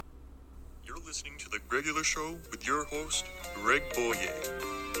listening to The Regular Show with your host, Greg Boyea.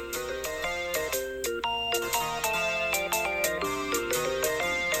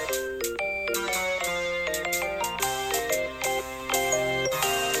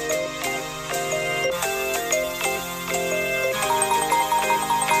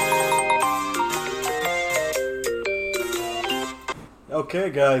 Okay,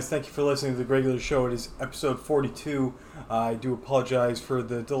 guys, thank you for listening to The Regular Show. It is episode 42. I do apologize for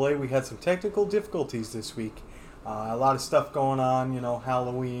the delay. We had some technical difficulties this week. A lot of stuff going on,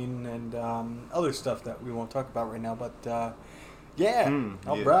 Halloween and other stuff that we won't talk about right now. But, all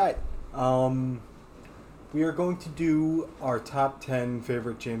right. We are going to do our top 10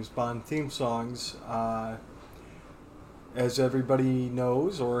 favorite James Bond theme songs. As everybody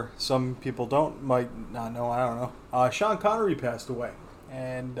knows, or some people might not know, I don't know, Sean Connery passed away.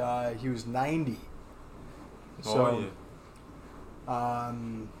 And he was 90. So,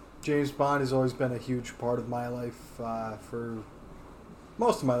 James Bond has always been a huge part of my life for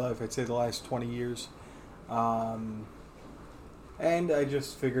most of my life. I'd say the last 20 years. And I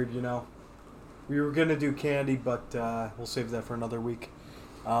just figured, we were going to do Candy, but we'll save that for another week.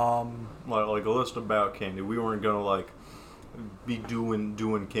 Like a list about Candy. We weren't going to, be doing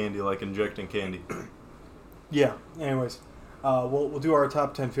Candy, injecting Candy. Yeah, anyways. We'll do our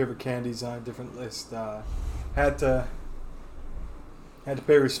top 10 favorite candies on a different list. Had to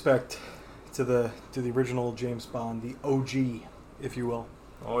pay respect to the original James Bond, the OG, if you will.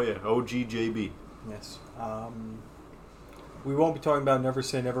 Oh yeah, OG JB. Yes. We won't be talking about Never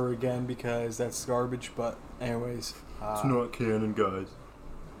Say Never Again because that's garbage. But anyways, it's not canon, guys.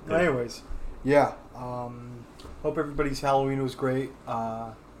 Anyways, yeah. Hope everybody's Halloween was great.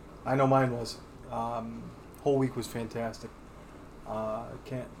 I know mine was. Whole week was fantastic.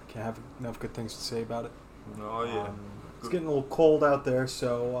 Can't have enough good things to say about it. Oh yeah. It's getting a little cold out there,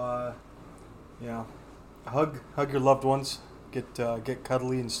 so hug your loved ones. Get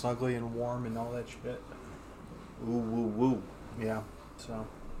cuddly and snuggly and warm and all that shit. Ooh woo woo. Yeah. So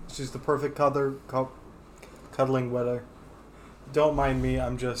it's just the perfect cuddling weather. Don't mind me.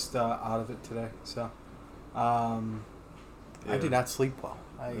 I'm just out of it today. So I did not sleep well.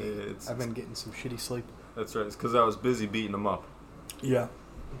 I've been getting some shitty sleep. That's right. It's because I was busy beating them up. Yeah.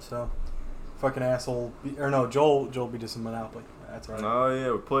 So, fucking asshole. Joel beat us in Monopoly. That's right. Oh,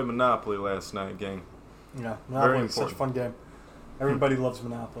 yeah. We played Monopoly last night, gang. Yeah. Monopoly is such a fun game. Everybody loves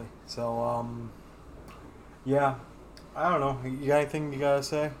Monopoly. So, yeah. I don't know. You got anything you gotta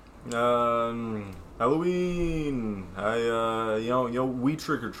say? Halloween. We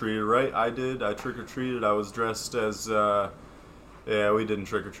trick-or-treated, right? I did. I trick-or-treated. I was dressed as, we didn't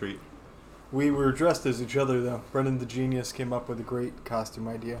trick-or-treat. We were dressed as each other, though. Brendan the Genius came up with a great costume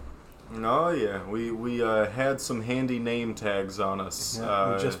idea. Oh, yeah. We had some handy name tags on us.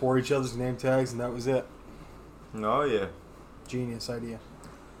 Yeah, we just wore each other's name tags, and that was it. Oh, yeah. Genius idea.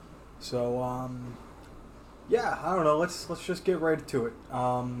 So, I don't know. Let's just get right to it.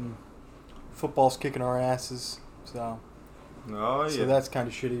 Football's kicking our asses, so... Oh, yeah. So that's kind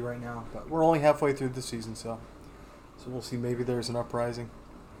of shitty right now. But we're only halfway through the season, so we'll see. Maybe there's an uprising.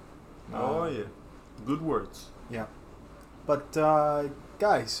 Oh, yeah. Good words. Yeah. But,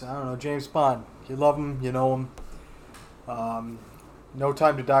 guys, I don't know, James Bond. You love him, you know him. No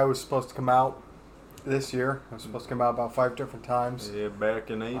Time to Die was supposed to come out this year. It was supposed to come out about 5 different times. Yeah, back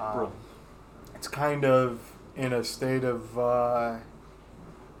in April. It's kind of in a state of, I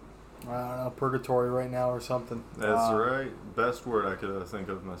don't know, purgatory right now or something. That's right. Best word I could think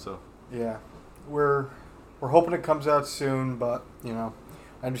of myself. Yeah. We're hoping it comes out soon, but,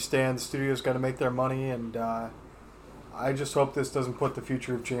 I understand the studio's got to make their money, and I just hope this doesn't put the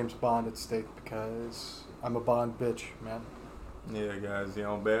future of James Bond at stake because I'm a Bond bitch, man. Yeah, guys,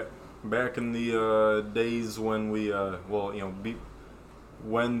 back in the days when we, when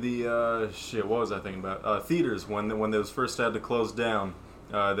the what was I thinking about? Theaters when those first had to close down,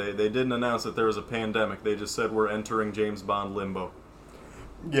 they didn't announce that there was a pandemic. They just said we're entering James Bond limbo.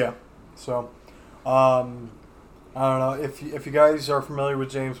 Yeah, so. I don't know, if you guys are familiar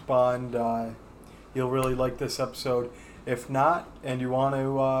with James Bond, you'll really like this episode. If not, and you want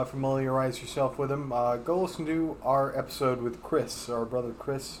to familiarize yourself with him, go listen to our episode with Chris, our brother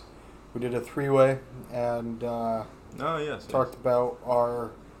Chris. We did a 3-way, and talked about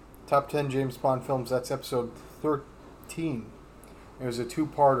our top 10 James Bond films. That's episode 13. It was a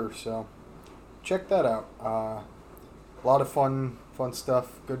 2-parter, so check that out. A lot of fun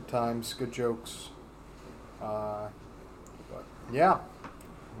stuff, good times, good jokes. But yeah.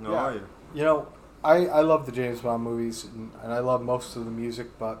 I love the James Bond movies, and I love most of the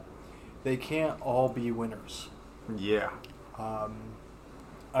music, but they can't all be winners. Yeah.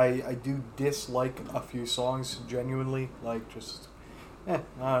 I do dislike a few songs genuinely, like just, I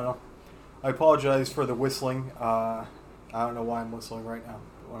don't know. I apologize for the whistling. I don't know why I'm whistling right now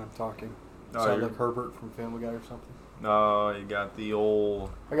when I'm talking. Sound like Herbert from Family Guy or something. Oh, you got the old...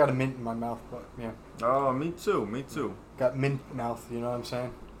 I got a mint in my mouth, but yeah. Oh, me too. Got mint mouth, you know what I'm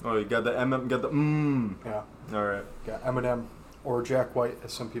saying? Oh, you got the got the Yeah. All right. Got Eminem, or Jack White,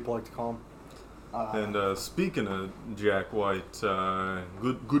 as some people like to call him. And speaking of Jack White,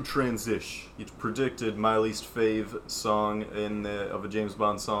 good transition. You predicted my least fave song of a James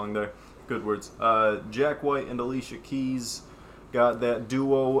Bond song there. Good words. Jack White and Alicia Keys got that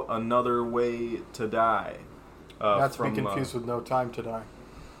duo Another Way to Die. Not to be confused with No Time to Die.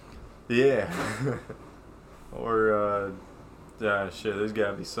 Yeah. Or, shit, there's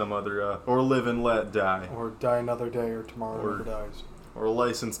gotta be some other, or Live and Let Die. Or Die Another Day, or Tomorrow Never Dies. Or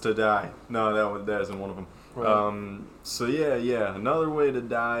License to Die. No, that isn't one of them. Right. So yeah, Another Way to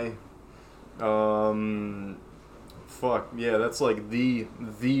Die. Fuck, yeah, that's like the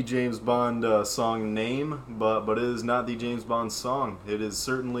James Bond song name, but it is not the James Bond song. It is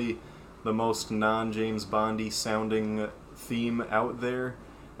certainly the most non-James Bondy sounding theme out there.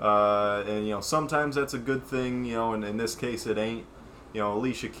 And sometimes that's a good thing, and in this case it ain't.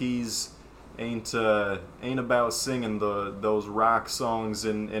 Alicia Keys ain't about singing those rock songs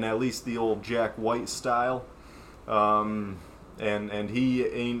in at least the old Jack White style. And he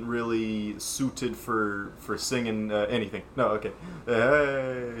ain't really suited for singing anything. No, okay.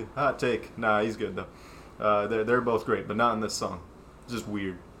 Hey, hot take. Nah, he's good though. They're both great, but not in this song. It's just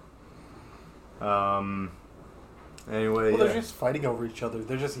weird. Anyway, they're just fighting over each other.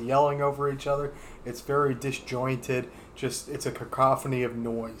 They're just yelling over each other. It's very disjointed. It's a cacophony of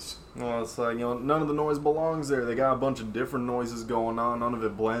noise. Well, it's like, none of the noise belongs there. They got a bunch of different noises going on. None of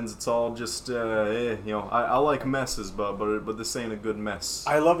it blends. It's all just, I like messes, but this ain't a good mess.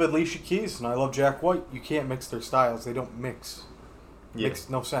 I love Alicia Keys and I love Jack White. You can't mix their styles. They don't mix. Yeah. Makes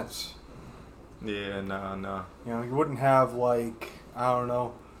no sense. Yeah, nah. You wouldn't have, like, I don't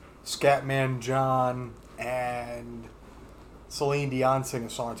know, Scatman John and Celine Dion sing a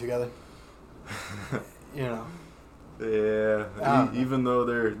song together. Yeah, even though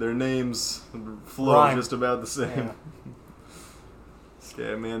their names flow Rhyme. just about the same. Yeah.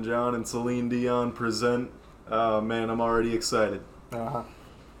 Scatman John and Celine Dion present. Man, I'm already excited.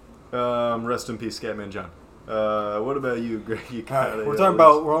 Rest in peace, Scatman John. What about you, Greg?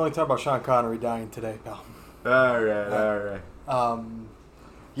 We're only talking about Sean Connery dying today, pal. All right.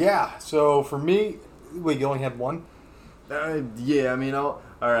 Yeah. So for me, wait, you only had one? Yeah. I mean, all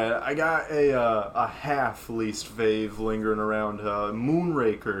right. I got a half least fave lingering around.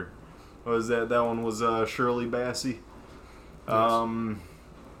 Moonraker. What was that? That one was Shirley Bassey. Yes.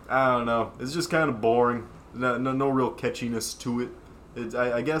 I don't know. It's just kind of boring. No real catchiness to it.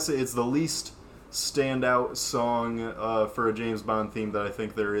 I guess it's the least standout song for a James Bond theme that I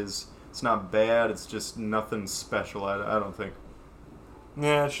think there is. It's not bad. It's just nothing special. I don't think.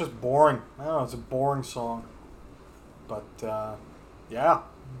 Yeah, it's just boring. I don't know. It's a boring song. But yeah.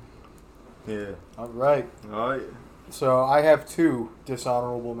 Yeah. All right. So I have two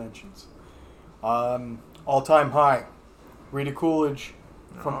dishonorable mentions. All Time High. Rita Coolidge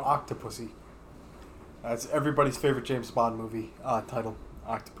from Octopussy. That's everybody's favorite James Bond movie title,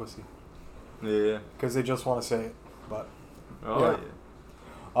 Octopussy. Yeah. Because they just want to say it. But yeah.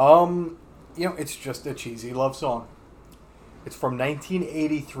 It's just a cheesy love song. It's from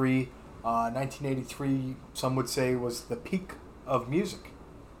 1983. 1983, some would say, was the peak of music.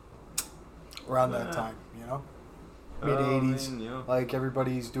 Around that time, mid-80s. Like,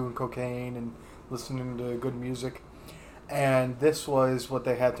 everybody's doing cocaine and listening to good music. And this was what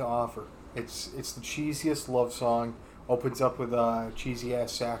they had to offer. It's the cheesiest love song. Opens up with a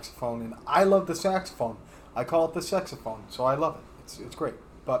cheesy-ass saxophone. And I love the saxophone. I call it the saxophone, so I love it. It's great.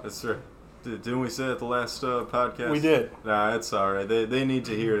 But that's right. Didn't we say it at the last podcast? We did. Nah, it's all right. They need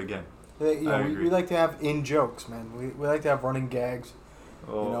to hear it again. We like to have in-jokes, man. We like to have running gags,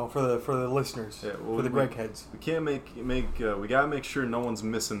 for the listeners, for the Greg heads. We can't we gotta make sure no one's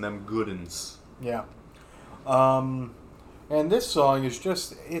missing them good uns. Yeah. And this song is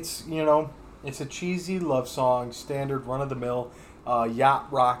just, it's a cheesy love song, standard run-of-the-mill, yacht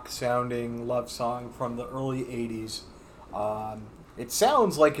rock sounding love song from the early 80s. It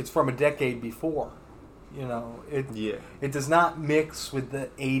sounds like it's from a decade before. It does not mix with the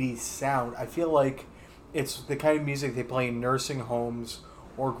 80s sound. I feel like it's the kind of music they play in nursing homes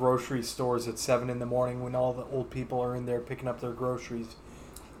or grocery stores at 7 in the morning when all the old people are in there picking up their groceries.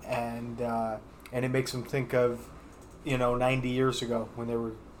 And it makes them think of, 90 years ago when they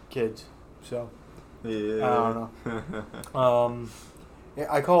were kids. So, yeah. I don't know.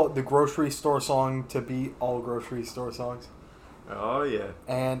 I call it the grocery store song to beat all grocery store songs. Oh, yeah.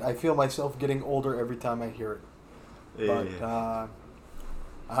 And I feel myself getting older every time I hear it. Yeah. But,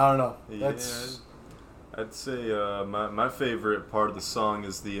 I don't know. Yeah, I'd say my favorite part of the song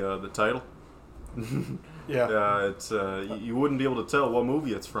is the title. Yeah. It's you wouldn't be able to tell what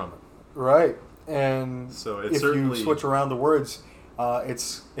movie it's from. Right. And so if you switch around the words,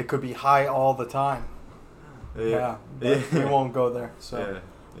 it could be high all the time. Yeah. We won't go there. So.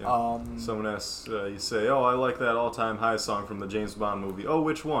 Yeah. Someone asks, you say, "Oh, I like that all-time high song from the James Bond movie." Oh,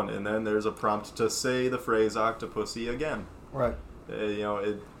 which one? And then there's a prompt to say the phrase "Octopussy" again. Right.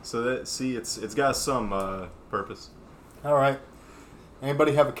 It's got some purpose. All right.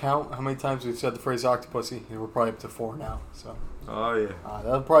 Anybody have a count? How many times we've said the phrase "Octopussy"? We're probably up to 4 now. So. Oh yeah.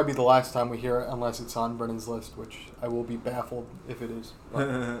 That'll probably be the last time we hear it, unless it's on Brennan's list, which I will be baffled if it is.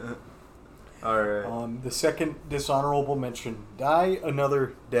 All right. The second dishonorable mention, Die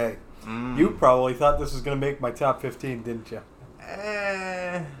Another Day. You probably thought this was going to make my top 15, didn't you?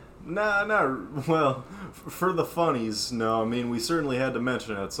 Nah, not well. For the funnies, no. I mean, we certainly had to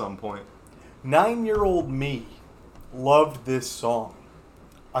mention it at some point. 9-year-old me loved this song.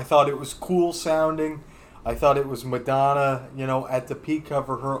 I thought it was cool sounding. I thought it was Madonna, at the peak of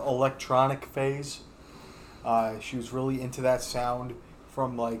her electronic phase. She was really into that sound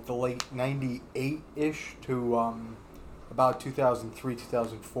from like the late 98-ish to about 2003,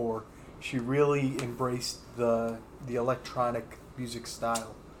 2004. She really embraced the electronic music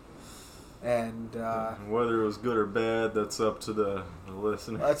style. And whether it was good or bad, that's up to the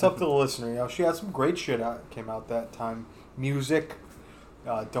listener. That's up to the listener. She had some great shit came out that time. Music,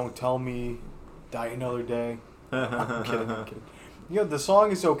 Don't Tell Me, Die Another Day. I'm kidding. The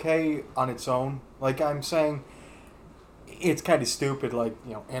song is okay on its own. Like I'm saying, it's kind of stupid, like,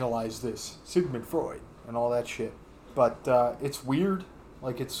 analyze this, Sigmund Freud, and all that shit. But it's weird,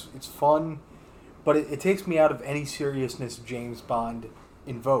 like, it's fun, but it takes me out of any seriousness James Bond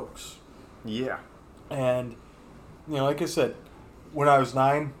invokes. Yeah. And, like I said, when I was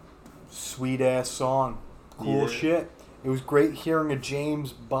 9, sweet-ass song, cool shit. It was great hearing a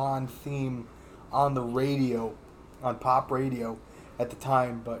James Bond theme on the radio, on pop radio at the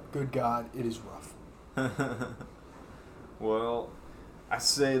time, but good God, it is rough. Well, I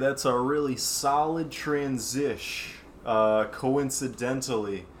say that's a really solid transition,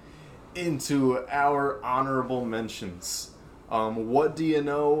 coincidentally, into our honorable mentions. What do you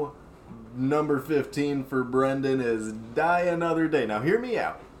know? Number 15 for Brendan is Die Another Day. Now, hear me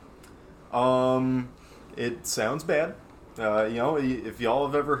out. It sounds bad. If y'all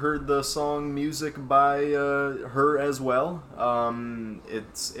have ever heard the song music by her as well,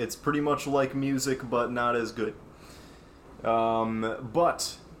 it's pretty much like music, but not as good.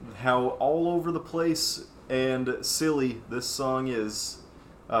 But how all over the place and silly this song is,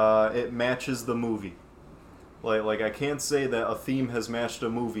 it matches the movie. Like I can't say that a theme has matched a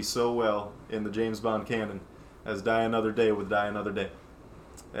movie so well in the James Bond canon as Die Another Day with Die Another Day.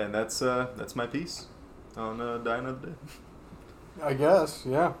 And that's my piece on Die Another Day. I guess,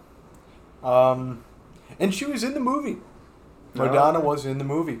 yeah. And she was in the movie. Madonna was in the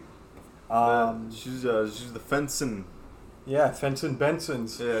movie. She's the fencing. Yeah, Fenton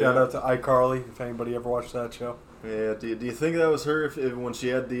Benson's. Yeah, Shout out to iCarly, if anybody ever watched that show. Yeah, do you think that was her when she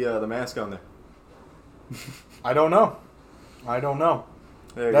had the mask on there? I don't know.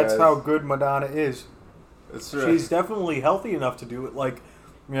 Hey, That's guys. how good Madonna is. That's right. She's definitely healthy enough to do it. Like,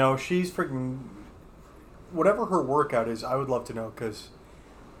 she's freaking... Whatever her workout is, I would love to know, because,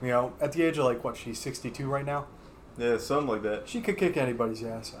 at the age of, she's 62 right now? Yeah, something like that. She could kick anybody's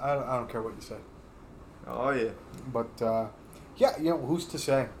ass. I don't care what you say. Oh, yeah. But, yeah, who's to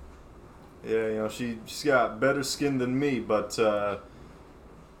say? Yeah, she's got better skin than me, but I,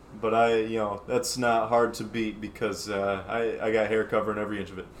 that's not hard to beat because I got hair covering every inch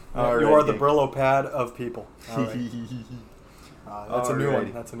of it. You are the Brillo pad of people. All right. That's a new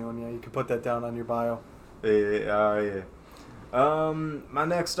one. That's a new one. Yeah, you can put that down on your bio. Yeah. My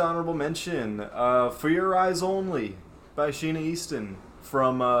next honorable mention, For Your Eyes Only by Sheena Easton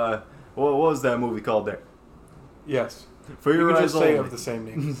from, what was that movie called there? Yes. For Your Eyes just Only. say of the same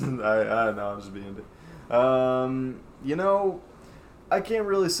name. I don't know, I'm just being I can't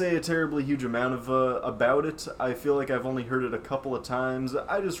really say a terribly huge amount of about it. I feel like I've only heard it a couple of times.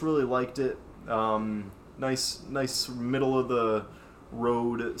 I just really liked it. Nice middle of the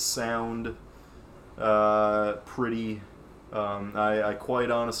road sound. Pretty. I quite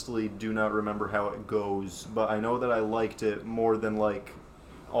honestly do not remember how it goes, but I know that I liked it more than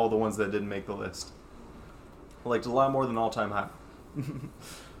all the ones that didn't make the list. I liked it a lot more than All Time High.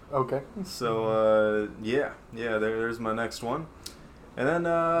 Okay. So, yeah, there's my next one. And then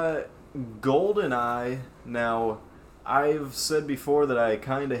GoldenEye. Now, I've said before that I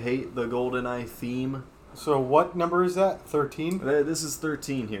kind of hate the GoldenEye theme. So what number is that? 13? This is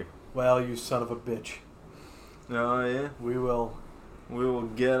 13 here. Well, you son of a bitch. Oh, yeah? We will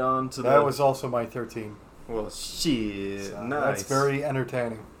get on to that. That was also my 13. Well, shit. So Nice. That's very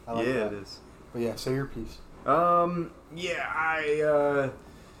entertaining. I like that. It is. But yeah, say your piece.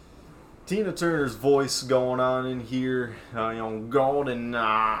 Tina Turner's voice going on in here, GoldenEye,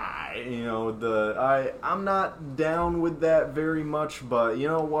 I'm not down with that very much, but you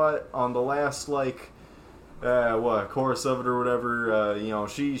know what, on the last, chorus of it or whatever,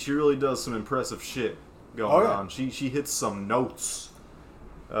 she really does some impressive shit going on. She hits some notes.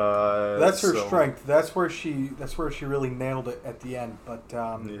 That's her strength. That's where she really nailed it at the end, but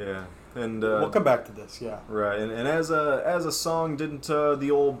yeah. And we'll come back to this, yeah. Right, and as a song, didn't the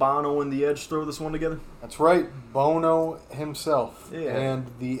old Bono and the Edge throw this one together? That's right, Bono himself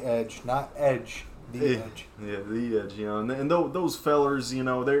and the Edge, not Edge, the Edge. Yeah, the Edge, and those fellers,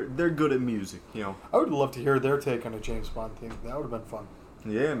 they're good at music, I would love to hear their take on a James Bond theme. That would have been fun.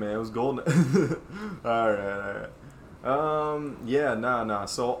 Yeah, man, it was golden. All right.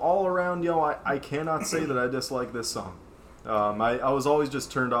 So all around, I cannot say that I dislike this song. I was always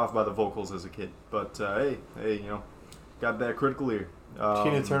just turned off by the vocals as a kid, but hey, got that critical ear.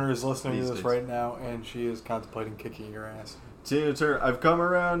 Tina Turner is listening to this right now, and she is contemplating kicking your ass. Tina Turner, I've come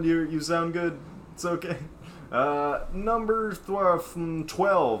around. You sound good. It's okay. Number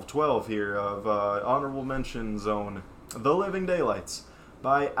 12 here of honorable mention zone, "The Living Daylights"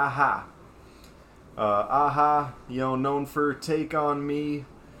 by Aha. Aha, known for "Take on Me."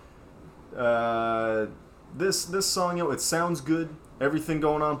 This song, it sounds good. Everything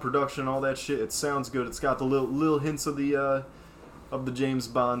going on, production, all that shit, it sounds good. It's got the little hints of the James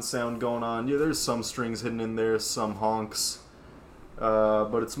Bond sound going on. Yeah, there's some strings hidden in there, some honks,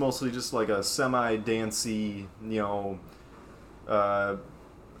 but it's mostly just like a semi-dancey,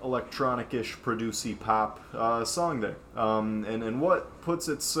 electronic-ish, producey pop song there. And what puts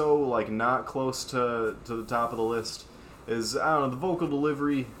it so not close to the top of the list is, I don't know, the vocal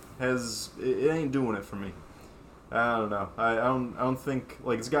delivery. It ain't doing it for me. I don't know. I don't think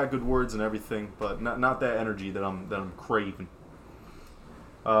it's got good words and everything, but not that energy that I'm craving.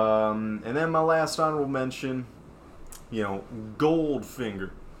 And then my last honorable mention, Goldfinger.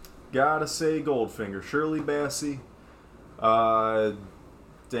 Gotta say Goldfinger. Shirley Bassey. Damn,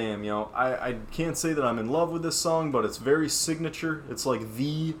 I can't say that I'm in love with this song, but it's very signature. It's like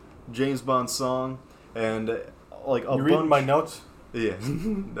the James Bond song, and You reading my notes? Yeah.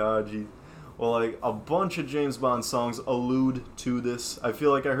 Nah, geez. Well, a bunch of James Bond songs allude to this. I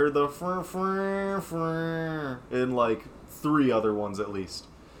feel like I heard the in 3 other ones at least.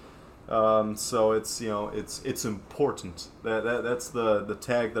 So it's it's important. That's the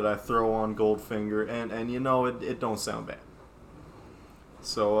tag that I throw on Goldfinger, and it don't sound bad.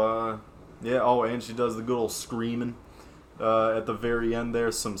 So and she does the good old screaming. At the very end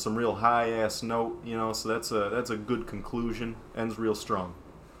there, some real high ass note, so that's a good conclusion. Ends real strong.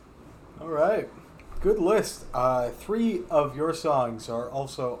 All right, good list. 3 of your songs are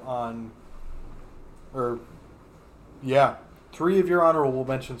also on, 3 of your honorable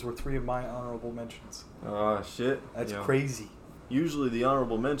mentions were 3 of my honorable mentions. Shit. That's crazy. Usually the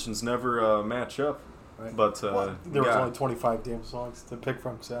honorable mentions never match up, right. But there was only 25 damn songs to pick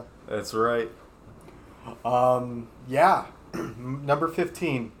from, so. That's right. Number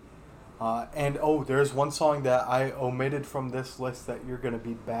 15. There's one song that I omitted from this list that you're going to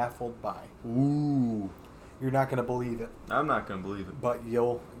be baffled by. Ooh. You're not going to believe it. I'm not going to believe it. But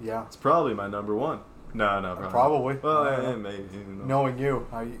It's probably my number 1. No, probably. Well, maybe. Knowing you.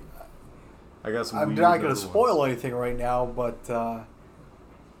 I got some I'm not going to spoil anything right now, but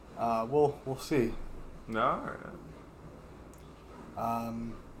we'll see. No, all right.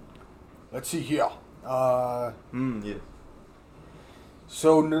 Let's see here. Yeah.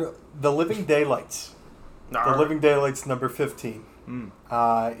 So, The Living Daylights. The Living Daylights, number 15.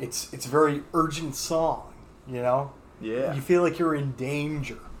 It's a very urgent song, Yeah. You feel like you're in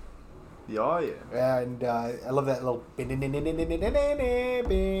danger. Yeah. And I love that little bit of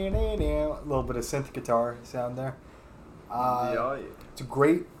synth guitar sound there. It's a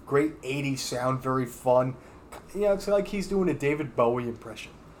great 80s sound, very fun. It's like he's doing a David Bowie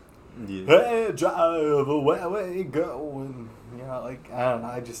impression. Yeah. Hey, drive away, go, and I don't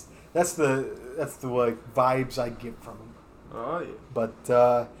know. That's the vibes I get from him. Oh yeah.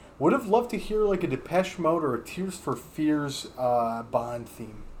 But would have loved to hear a Depeche Mode or a Tears for Fears Bond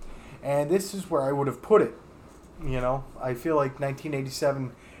theme, and this is where I would have put it. I feel like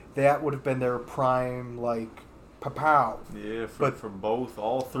 1987, that would have been their prime Pow. Yeah, for both,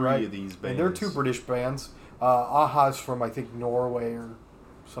 all three right? of these bands. And they're two British bands. Aha's from, I think, Norway or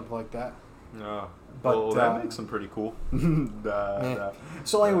something like that. But that makes them pretty cool.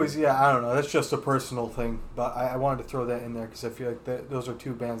 So anyways, I don't know. That's just a personal thing. But I wanted to throw that in there because I feel like those are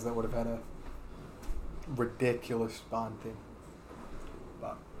two bands that would have had a ridiculous Bond thing.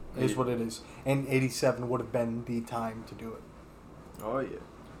 But it is what it is. And 87 would have been the time to do it. Oh, yeah.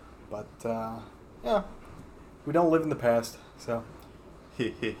 But, we don't live in the past. So,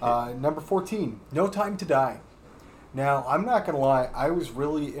 number 14, No Time to Die. Now, I'm not going to lie, I was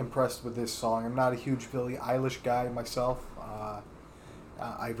really impressed with this song. I'm not a huge Billie Eilish guy myself.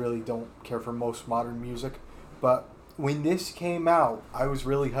 I really don't care for most modern music. But when this came out, I was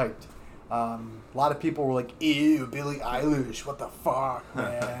really hyped. A lot of people were like, ew, Billie Eilish, what the fuck,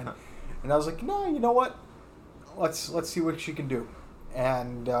 man? And I was like, no, you know what? Let's see what she can do.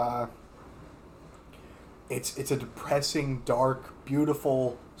 And it's a depressing, dark,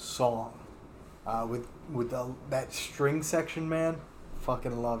 beautiful song. With that string section, man,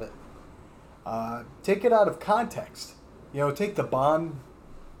 fucking love it. Take it out of context, take the Bond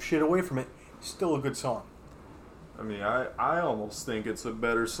shit away from it. Still a good song. I mean, I almost think it's a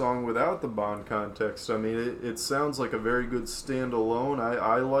better song without the Bond context. I mean, it sounds like a very good standalone.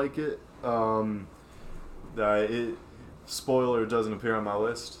 I like it. Spoiler, it doesn't appear on my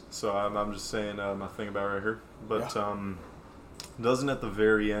list, so I'm just saying my thing about it right here. But doesn't at the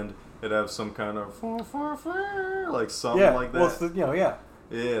very end it have some kind of like something like that? Well, it's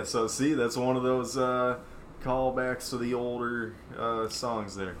Yeah, so see, that's one of those callbacks to the older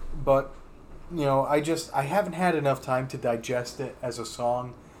songs there. But, I haven't had enough time to digest it as a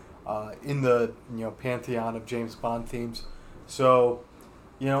song in the, pantheon of James Bond themes. So,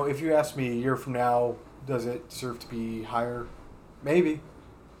 if you ask me a year from now, does it deserve to be higher? Maybe.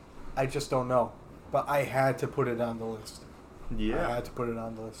 I just don't know. But I had to put it on the list. Yeah. I had to put it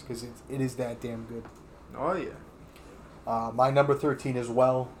on the list because it is that damn good. Oh, yeah. My number 13 as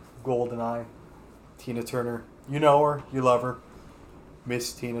well, GoldenEye, Tina Turner. You know her, you love her.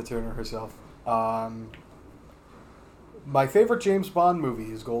 Miss Tina Turner herself. My favorite James Bond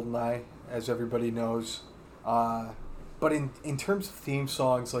movie is GoldenEye, as everybody knows. But in terms of theme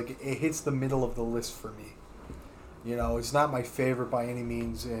songs, like, it hits the middle of the list for me. It's not my favorite by any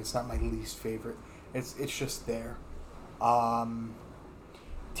means, and it's not my least favorite. It's just there.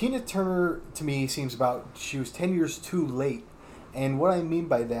 Tina Turner, to me, seems she was 10 years too late. And what I mean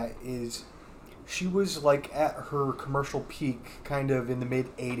by that is she was, like, at her commercial peak kind of in the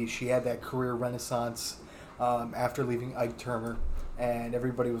mid-'80s. She had that career renaissance after leaving Ike Turner. And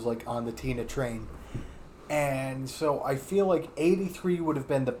everybody was, like, on the Tina train. And so I feel like 83 would have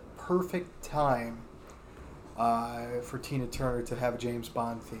been the perfect time for Tina Turner to have a James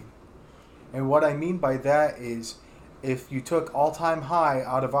Bond theme. And what I mean by that is if you took All Time High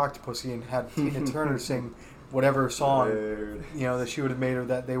out of Octopussy and had Tina Turner sing whatever song that she would have made or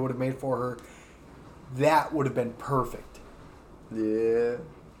that they would have made for her, that would have been perfect. Yeah.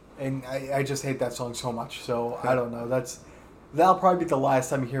 And I just hate that song so much. So I don't know. That'll probably be the last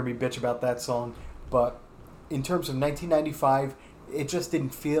time you hear me bitch about that song. But in terms of 1995, it just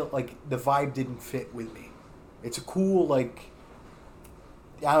didn't feel like the vibe didn't fit with me. It's a cool, like,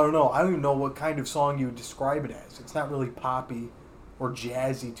 I don't know. I don't even know what kind of song you would describe it as. It's not really poppy or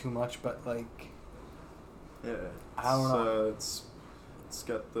jazzy too much, but like, yeah, I don't know. It's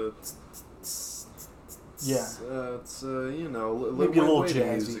got the it's maybe a little jazzy.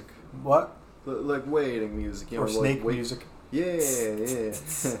 Music. What? Like waiting music, or snake music. Yeah.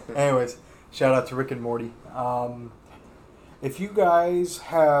 Anyways, shout out to Rick and Morty. If you guys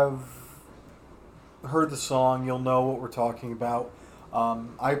have heard the song, you'll know what we're talking about.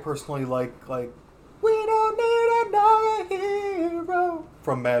 I personally like We Don't Need Another Hero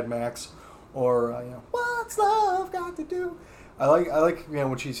from Mad Max, or What's Love Got to Do. I like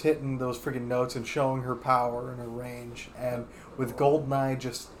when she's hitting those friggin' notes and showing her power and her range. And with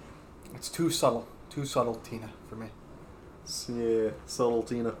GoldenEye, it's too subtle, Tina, for me. Yeah, subtle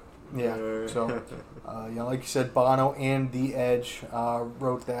Tina. Yeah. So, like you said, Bono and The Edge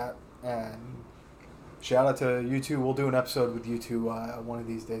wrote that, and shout out to U2. We'll do an episode with U2 one of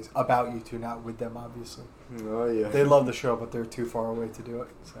these days about U2, not with them, obviously. Oh yeah. They love the show, but they're too far away to do it.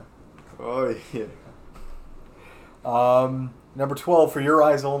 So. Oh yeah. Number 12 for Your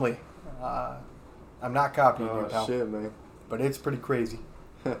Eyes Only. I'm not copying you, pal. Oh shit, man. But it's pretty crazy.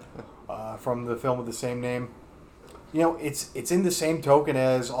 From the film of the same name. It's in the same token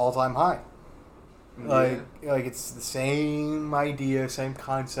as All Time High. Like it's the same idea, same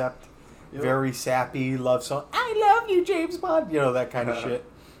concept. Yep. Very sappy love song. I love you, James Bond. That kind of shit.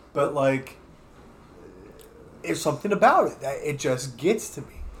 But There's something about it that it just gets to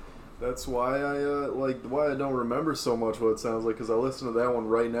me. That's why why I don't remember so much what it sounds like, because I listened to that one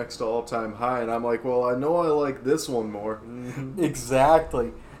right next to All Time High, and I'm like, well, I know I like this one more.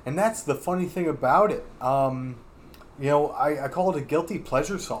 Exactly. And that's the funny thing about it. I call it a guilty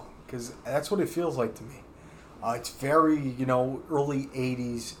pleasure song, because that's what it feels like to me. It's very, early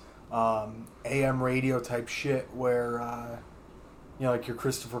 80s AM radio type shit where, like your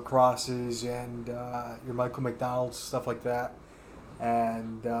Christopher Crosses and your Michael McDonald's, stuff like that.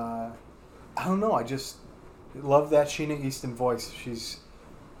 And I don't know, I just love that Sheena Easton voice. She's,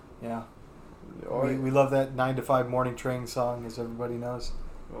 we love that 9 to 5 morning train song, as everybody knows.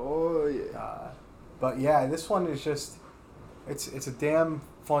 Oh, yeah. But yeah, this one is just, it's a damn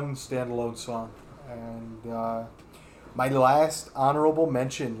fun standalone song. And my last honorable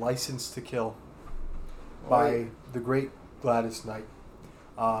mention, License to Kill, by the great Gladys Knight.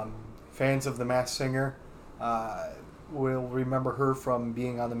 Fans of The Masked Singer will remember her from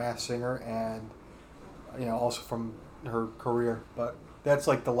being on The Masked Singer and, also from her career. But that's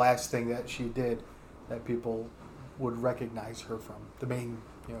like the last thing that she did that people would recognize her from, the main,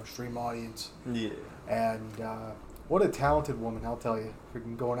 stream audience. Yeah. And what a talented woman, I'll tell you.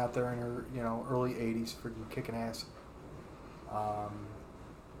 Freaking going out there in her, early 80s, freaking kicking ass.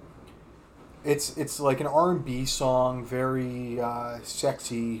 It's like an R&B song, very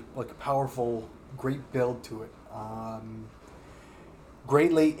sexy, like a powerful, great build to it.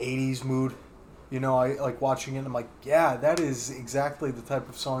 Great late 80s mood. I like watching it and I'm like, yeah, that is exactly the type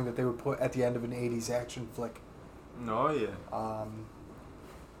of song that they would put at the end of an 80s action flick. Oh, yeah.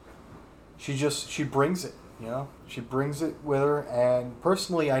 She brings it, She brings it with her, and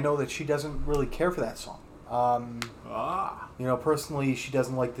personally, I know that she doesn't really care for that song. Personally, she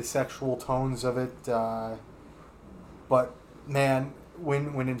doesn't like the sexual tones of it, but, man,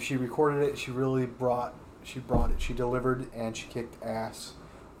 when she recorded it, she really brought it. She delivered, and she kicked ass.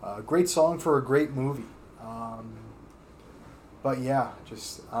 Great song for a great movie. But yeah,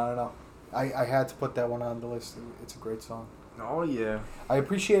 just, I don't know. I had to put that one on the list. It's a great song. Oh, yeah. I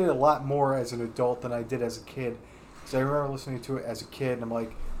appreciate it a lot more as an adult than I did as a kid. Because I remember listening to it as a kid, and I'm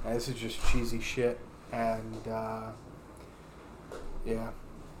like, this is just cheesy shit. And, yeah.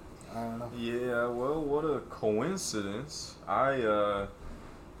 I don't know. Yeah, well, what a coincidence. I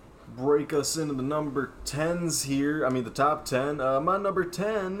break us into the number 10s here. I mean, the top 10. My number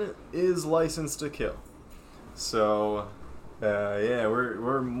 10 is License to Kill. So, yeah,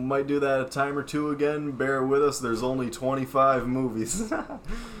 we might do that a time or two again. Bear with us. There's only 25 movies.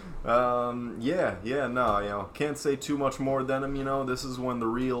 Can't say too much more than them. This is when the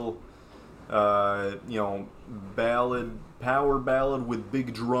real, power ballad with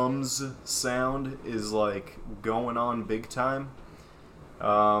big drums sound is like going on big time.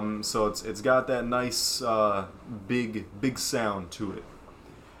 So it's got that nice big sound to it.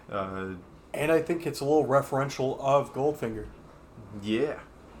 And I think it's a little referential of Goldfinger. Yeah.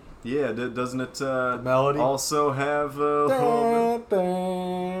 Yeah, doesn't it the melody also have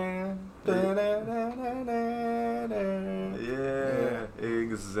yeah,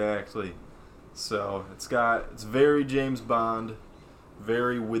 exactly. So it's very James Bond,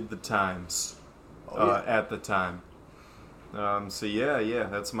 very with the times at the time. So yeah,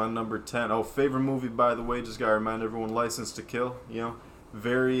 that's my number 10. Oh, favorite movie, by the way, just gotta remind everyone, License to Kill,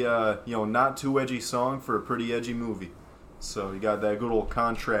 very, not too edgy song for a pretty edgy movie. So you got that good old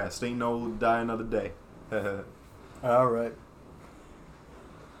contrast. Ain't no Die Another Day. All right.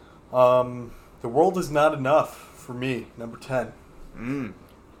 The World Is Not Enough for me, number 10.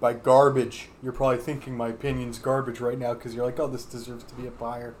 By Garbage. You're probably thinking my opinion's garbage right now because you're like, oh, this deserves to be a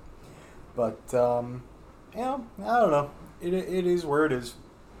fire. But, I don't know. It is where it is.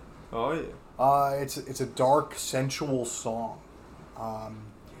 Oh, yeah. It's a dark, sensual song.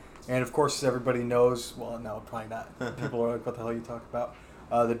 And of course, everybody knows, well, no, probably not. People are like, what the hell are you talking about?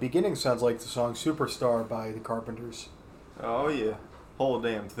 The beginning sounds like the song Superstar by the Carpenters. Oh, yeah. Whole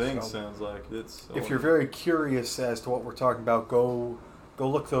damn thing sounds like it's. If you're very curious as to what we're talking about, go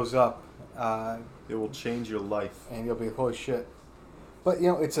look those up. It will change your life. And you'll be like, holy shit. But,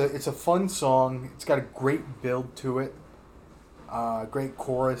 it's a fun song. It's got a great build to it. Great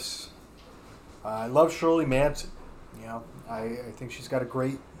chorus. I love Shirley Manson. I think she's got a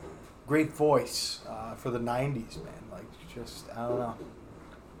great voice for the 90s, man. Like, just, I don't know.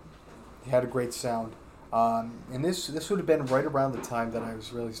 He had a great sound. And this would have been right around the time that I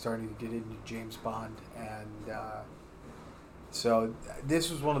was really starting to get into James Bond. And so this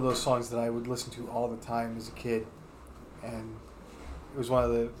was one of those songs that I would listen to all the time as a kid. And it was one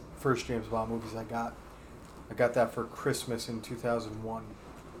of the first James Bond movies I got. I got that for Christmas in 2001.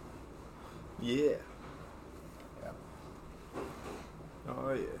 Yeah.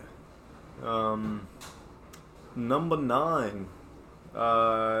 Oh yeah. Number 9.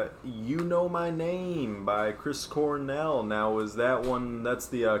 You Know My Name by Chris Cornell. Now, is that one, that's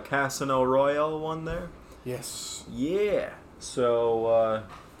the Casino Royale one there? Yes. Yeah. So,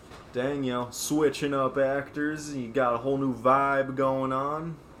 dang, switching up actors. You got a whole new vibe going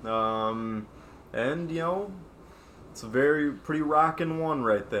on. And, it's a pretty rockin' one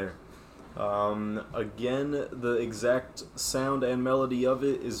right there. Again, the exact sound and melody of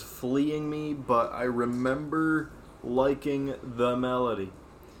it is fleeing me, but I remember liking the melody.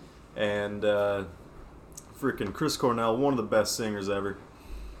 And freaking Chris Cornell, one of the best singers ever.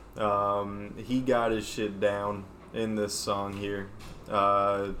 He got his shit down in this song here.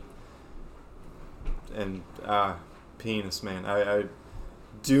 Penis, man. I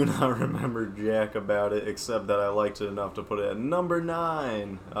do not remember jack about it, except that I liked it enough to put it at number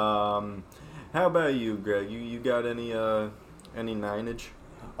 9. How about you, Greg? You got any nineage?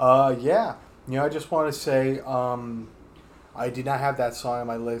 Yeah. I just want to say, I did not have that song on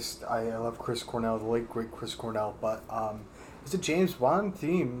my list. I love Chris Cornell, the late great Chris Cornell, but it's a James Bond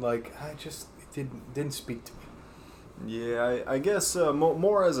theme. Like, it didn't speak to me. Yeah, I guess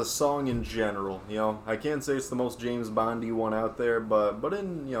more as a song in general. I can't say it's the most James Bondy one out there, but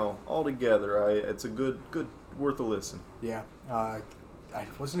in altogether, it's a good worth a listen. Yeah, I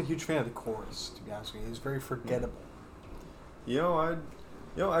wasn't a huge fan of the chorus, to be honest with you. It was very forgettable. I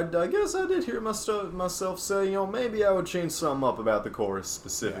guess I did hear myself say, maybe I would change something up about the chorus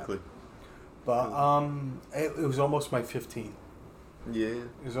specifically. Yeah. But it was almost my 15. Yeah.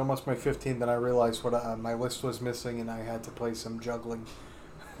 It was almost my 15, then I realized what my list was missing, and I had to play some juggling.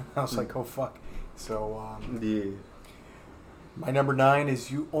 I was like, oh, fuck. So, yeah. My number 9 is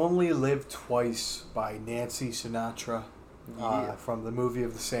You Only Live Twice by Nancy Sinatra, from the movie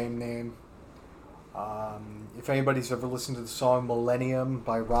of the same name. If anybody's ever listened to the song Millennium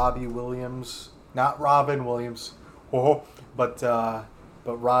by Robbie Williams, not Robin Williams, but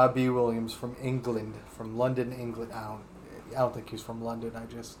Robbie Williams from England, from London, England. I don't think he's from London.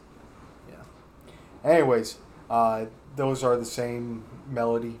 Anyways, those are the same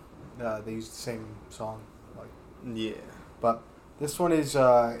melody. They use the same song. Yeah. But this one is,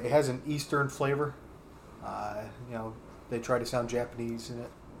 it has an Eastern flavor. They try to sound Japanese in it.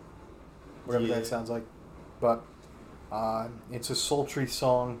 Whatever that sounds like. But it's a sultry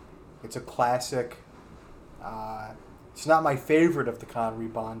song. It's a classic. It's not my favorite of the Connery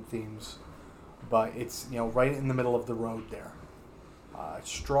Bond themes, but it's right in the middle of the road there.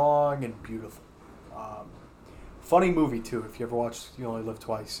 It's strong and beautiful. Funny movie too. If you ever watched You Only Live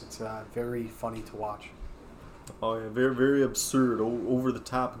Twice, it's very funny to watch. Oh yeah, very very absurd, over the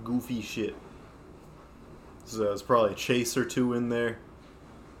top, goofy shit. So there's probably a chase or two in there.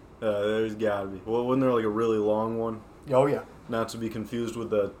 There's gotta be. Well, wasn't there like a really long one? Oh yeah. Not to be confused with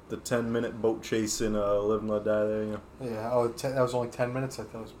the 10-minute boat chase in Live and Let Die there, Yeah. Oh, that was only 10 minutes. I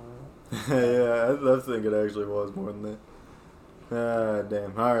thought it was more than that. Yeah, I think it actually was more than that.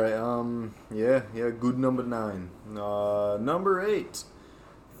 Damn. All right. Yeah. Good number 9. Number 8,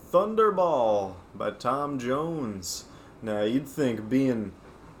 Thunderball by Tom Jones. Now you'd think being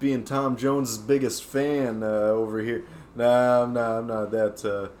Tom Jones' biggest fan over here. Nah, I'm not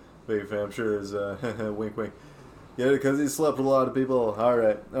that big fan. I'm sure is wink wink. Yeah, because he slept with a lot of people. All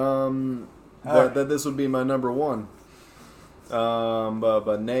right. That this would be my number 1.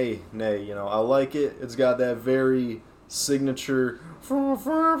 But nay. I like it. It's got that very signature at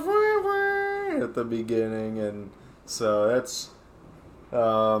the beginning, and so that's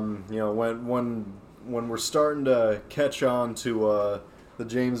when we're starting to catch on to the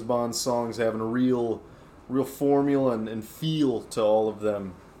James Bond songs having a real formula and feel to all of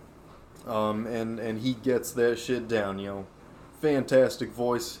them. And he gets that shit down, Fantastic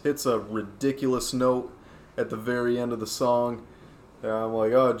voice, hits a ridiculous note at the very end of the song. I'm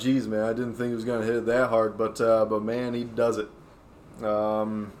like, oh geez, man, I didn't think he was gonna hit it that hard, but man, he does it.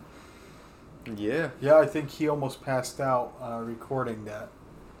 Yeah. Yeah, I think he almost passed out recording that.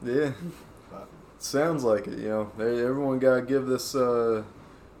 Yeah. But sounds like it, Everyone gotta give this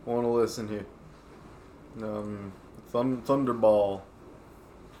one a listen here. Thunderball.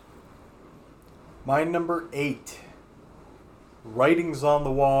 My number 8, Writings on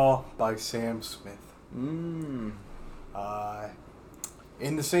the Wall by Sam Smith. In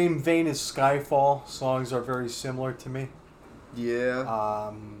the same vein as Skyfall, songs are very similar to me.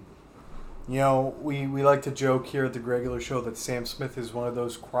 Yeah. We like to joke here at the Regular Show that Sam Smith is one of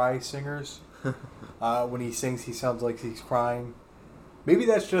those cry singers. When he sings, he sounds like he's crying. Maybe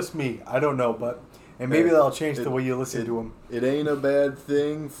that's just me. I don't know, and maybe that'll change the way you listen to him. It ain't a bad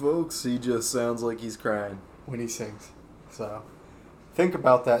thing, folks. He just sounds like he's crying when he sings. So, think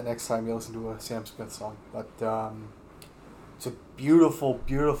about that next time you listen to a Sam Smith song. But it's a beautiful,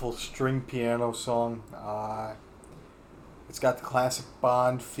 beautiful string piano song. It's got the classic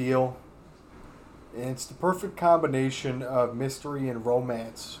Bond feel. And it's the perfect combination of mystery and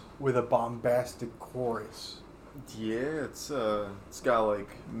romance with a bombastic chorus. Yeah, it's got like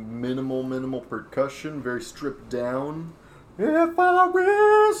minimal percussion, very stripped down. If I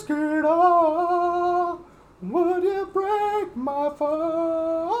risk it all, would you break my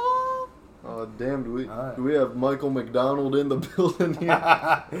fall? Oh damn! Do right. we have Michael McDonald in the building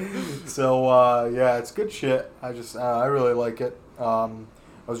here? So yeah, it's good shit. I really like it.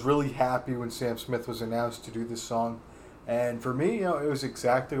 I was really happy when Sam Smith was announced to do this song, and for me, it was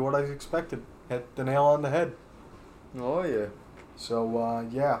exactly what I expected. Hit the nail on the head. Oh yeah. So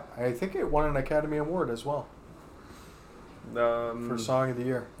yeah, I think it won an Academy Award as well for Song of the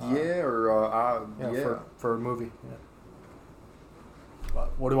Year. For a movie. Yeah.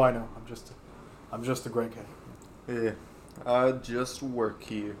 But what do I know? I'm just a great guy. Yeah, I just work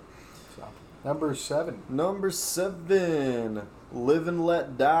here. So, number 7. Number 7, Live and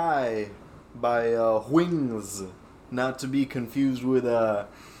Let Die by Wings. Not to be confused with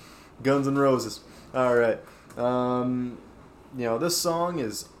Guns N' Roses. Alright. This song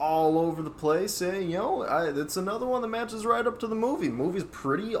is all over the place. And, it's another one that matches right up to the movie. The movie's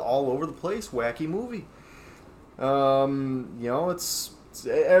pretty all over the place. Wacky movie. It's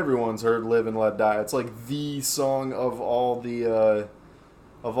everyone's heard "Live and Let Die." It's like the song of all the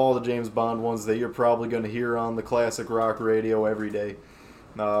James Bond ones that you're probably going to hear on the classic rock radio every day.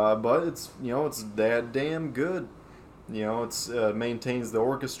 But it's that damn good. It's maintains the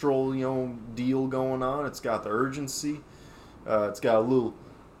orchestral deal going on. It's got the urgency. It's got a little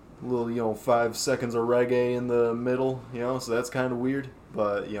 5 seconds of reggae in the middle. So that's kind of weird.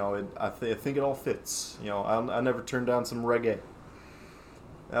 But I think it all fits. I never turn down some reggae.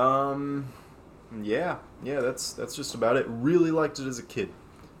 Yeah, that's just about it. Really liked it as a kid.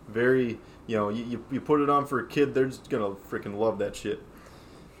 Very, you put it on for a kid, they're just gonna freaking love that shit.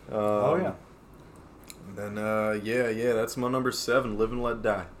 Oh yeah. Then that's my number 7, Live and Let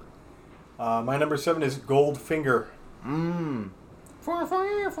Die. My number 7 is Goldfinger.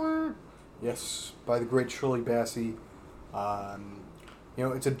 Yes, by the great Shirley Bassey.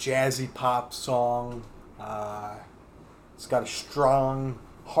 It's a jazzy pop song. It's got a strong,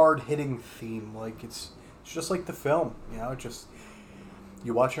 hard-hitting theme. Like it's just like the film.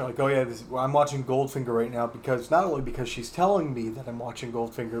 You watch it like, oh yeah, I'm watching Goldfinger right now not only because she's telling me that I'm watching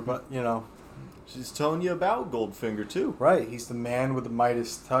Goldfinger, but she's telling you about Goldfinger too. Right, he's the man with the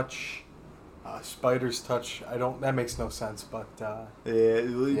Midas touch, spider's touch. That makes no sense, but it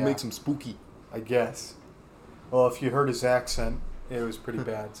makes him spooky, I guess. Well, if you heard his accent, it was pretty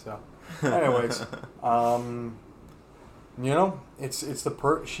bad. So, anyways,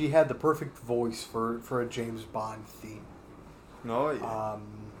 she had the perfect voice for a James Bond theme. Oh yeah.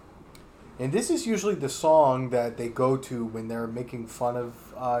 And this is usually the song that they go to when they're making fun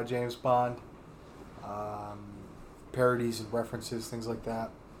of James Bond. Parodies and references, things like that.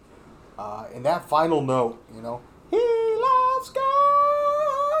 And that final note, he loves God.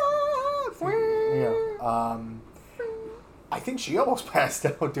 I think she almost passed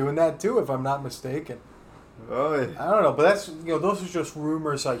out doing that too, if I'm not mistaken. Oh, yeah. I don't know, but that's those are just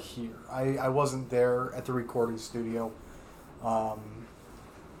rumors I hear. I wasn't there at the recording studio.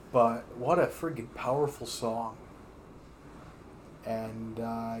 But what a friggin' powerful song. And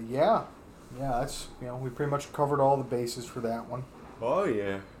that's we pretty much covered all the bases for that one. Oh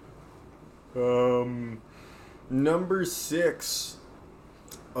yeah. Number 6,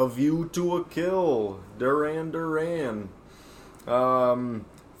 A View to a Kill, Duran Duran.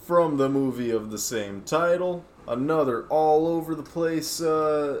 From the movie of the same title, another all over the place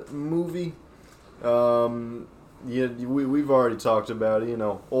movie. We've already talked about it,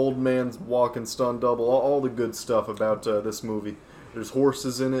 old man's walking stunt double, all the good stuff about this movie. There's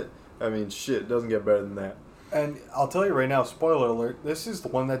horses in it. I mean, shit, doesn't get better than that. And I'll tell you right now, spoiler alert, this is the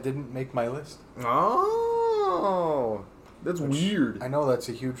one that didn't make my list. Oh, that's weird. I know, that's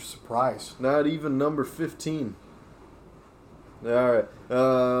a huge surprise. Not even number 15. Alright.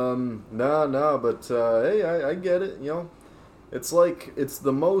 But hey, I get it, It's like, it's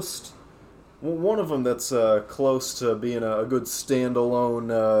the most... One of them that's close to being a good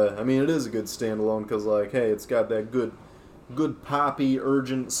standalone. It is a good standalone because, hey, it's got that good poppy,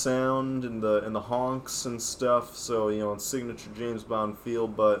 urgent sound and the honks and stuff. So it's signature James Bond feel.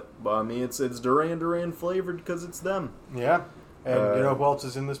 But it's Duran Duran flavored because it's them. Yeah, and you know who else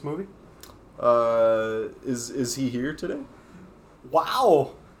is in this movie? Is he here today?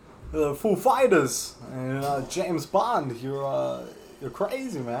 Wow, the Foo Fighters and James Bond. You're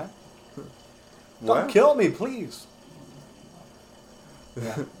crazy, man. What? Don't kill me, please.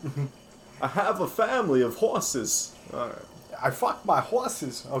 Yeah. I have a family of horses. All right. I fuck my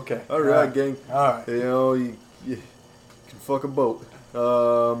horses. Okay. All right, gang. All right. You know, you can fuck a boat.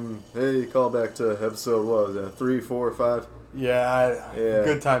 Hey, call back to episode, what was that, 3, 4, 5? Yeah. Yeah.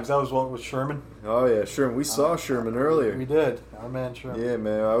 Good times. That was what with Sherman. Oh, yeah, Sherman. We saw Sherman earlier. We did. Our man Sherman. Yeah,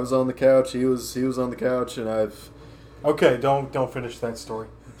 man. I was on the couch. He was on the couch, and I've... Okay, don't finish that story.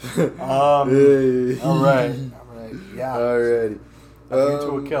 Hey. All right. Yeah. Alrighty. A view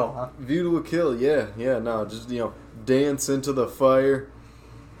to a kill, huh? View to a kill, yeah. Yeah, no, just, dance into the fire.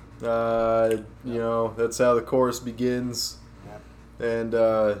 That's how the chorus begins. Yeah. And,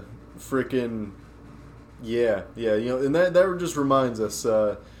 freaking, yeah, and that just reminds us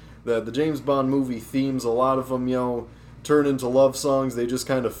that the James Bond movie themes, a lot of them, turn into love songs. They just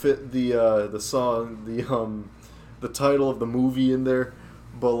kind of fit the song, the title of the movie in there.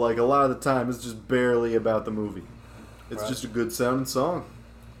 But, like, a lot of the time, it's just barely about the movie. It's just a good sounding song.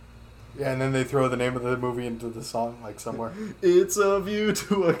 Yeah, and then they throw the name of the movie into the song, like, somewhere. It's a view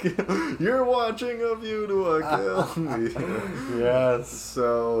to a kill. You're watching a view to a kill. Yes.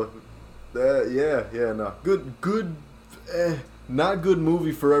 So, no. Good, not good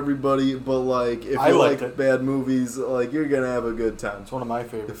movie for everybody, but, like, if you like bad movies, like, you're gonna have a good time. It's one of my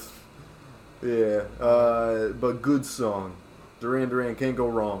favorites. Yeah, but good song. Duran Duran, can't go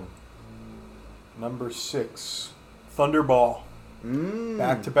wrong. Number 6, Thunderball.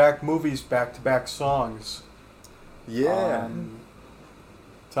 Back-to-back movies, back-to-back songs. Yeah.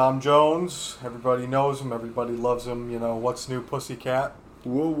 Tom Jones, everybody knows him, everybody loves him. What's New, Pussycat?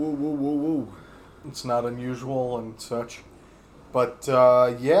 Whoa. It's not unusual and such. But,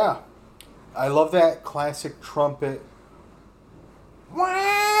 yeah. I love that classic trumpet.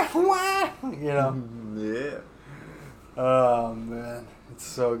 Wah, wah, Yeah. Oh, man. It's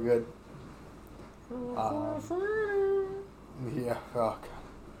so good. Yeah, oh God.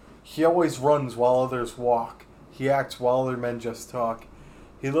 He always runs while others walk. He acts while other men just talk.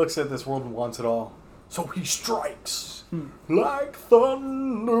 He looks at this world and wants it all. So he strikes like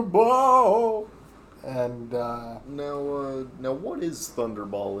thunderball. And now what is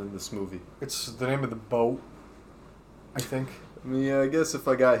Thunderball in this movie? it's the name of the boat, I think. I mean, yeah, I guess if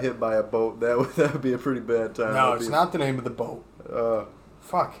I got hit by a boat, that would be a pretty bad time. No, it's not the name of the boat.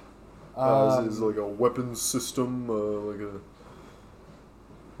 Fuck. Is it like a weapons system, like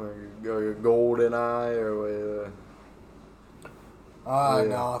a golden eye, or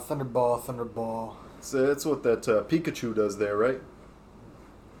no, Thunderball. So that's what that Pikachu does there, right?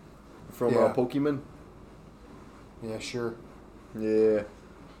 From Pokemon. Yeah, sure. Yeah,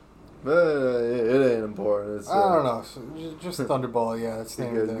 but it ain't important. It's, I don't know. So just Thunderball. Yeah, that's the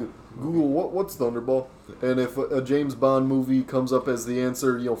name of the Google what's Thunderball, and if a James Bond movie comes up as the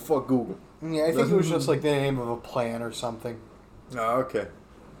answer, fuck Google. Yeah, I think it was just like the name of a plan or something. Oh, okay.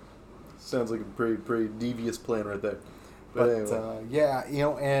 Sounds like a pretty devious plan right there. But anyway. Yeah,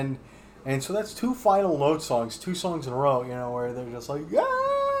 and so that's 2 final note songs, 2 songs in a row, where they're just like, yeah.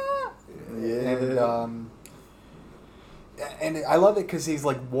 And I love it because he's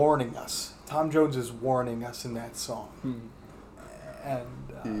like warning us. Tom Jones is warning us in that song. And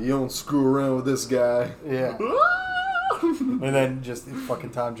you don't screw around with this guy. Yeah. And then just fucking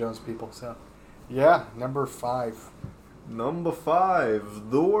Tom Jones people. So, yeah, number 5. Number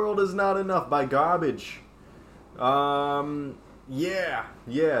 5, The World Is Not Enough by Garbage. Yeah,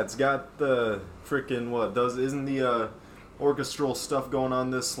 it's got the freaking isn't the orchestral stuff going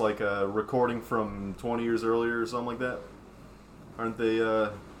on this like a recording from 20 years earlier or something like that? Aren't they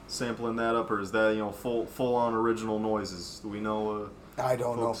sampling that up, or is that full on original noises? Do we know? I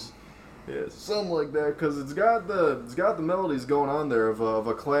don't folks? Know. Yeah, something like that, because it's got the melodies going on there of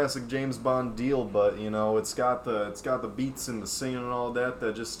a classic James Bond deal, but it's got the beats and the singing and all that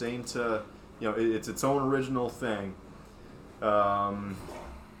just ain't it's its own original thing. It's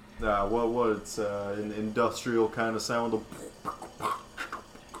an industrial kind of sound.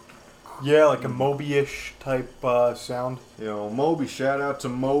 Yeah, like a Moby-ish type sound. Moby, shout out to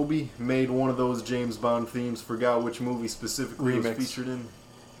Moby, made one of those James Bond themes, forgot which movie specifically Remix. was featured in.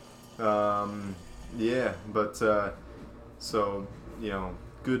 So,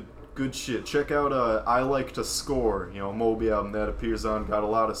 good shit. Check out I Like to Score, Moby album that appears on, got a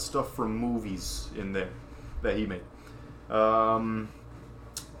lot of stuff from movies in there that he made.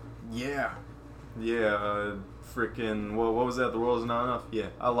 Freaking, what was that? The World Is Not Enough? Yeah,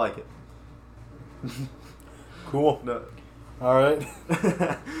 I like it. Cool. No. All right.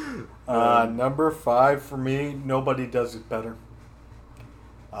 Number 5 for me, nobody does it better.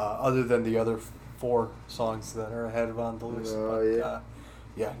 Other than the other 4 songs that are ahead of on the list. Oh, yeah.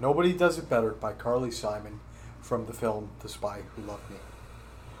 Yeah, Nobody Does It Better by Carly Simon from the film The Spy Who Loved Me.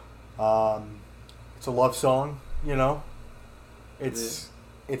 It's a love song, you know. It's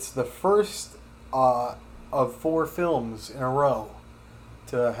the first of 4 films in a row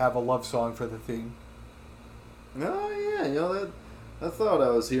to have a love song for the theme. Oh, yeah, you know, I thought I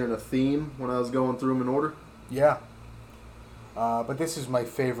was hearing a theme when I was going through them in order. Yeah. But this is my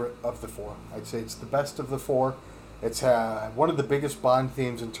favorite of the 4. I'd say it's the best of the 4. It's one of the biggest Bond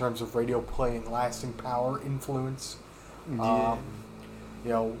themes in terms of radio play and lasting power, influence. Yeah. You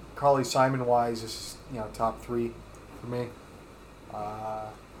know, Carly Simon-wise, this is, you know, top 3 for me.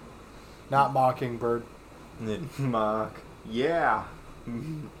 Not Mockingbird. Mock. Yeah.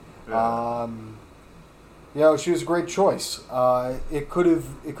 You know, she was a great choice. It could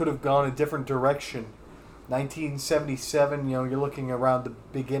have gone a different direction. 1977, you know, you're looking around the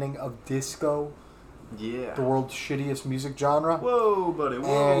beginning of disco. Yeah. The world's shittiest music genre. Whoa, buddy,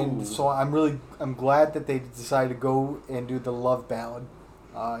 whoa. And so I'm glad that they decided to go and do the love ballad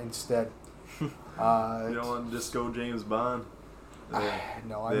instead. You don't want disco James Bond?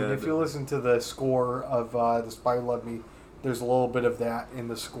 No, I mean, if you listen to the score of The Spy Who Loved Me, there's a little bit of that in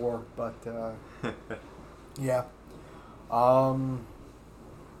the score, but yeah.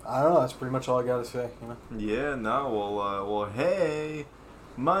 I don't know, that's pretty much all I gotta say, you know? Yeah, no, well, hey,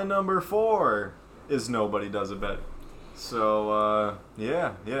 my number 4 is Nobody Does It Better. So,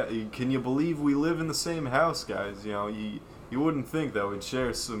 yeah, can you believe we live in the same house, guys? You know, you wouldn't think that we'd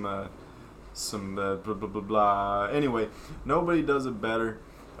share some blah, blah, blah, blah. Anyway, Nobody Does It Better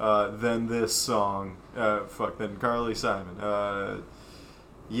than this song, than Carly Simon.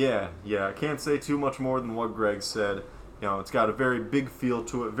 Yeah, I can't say too much more than what Greg said. You know, it's got a very big feel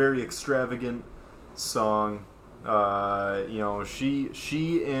to it, very extravagant song. You know,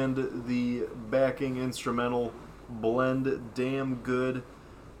 she and the backing instrumental blend damn good.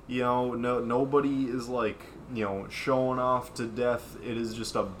 You know, nobody is like, you know, showing off to death. It is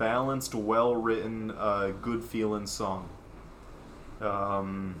just a balanced, well-written, good-feeling song.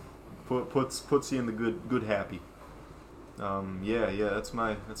 Puts you in the good happy. Yeah, that's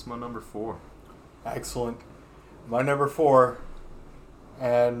my number 4. Excellent. My number 4,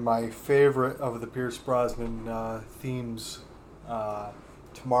 and my favorite of the Pierce Brosnan themes,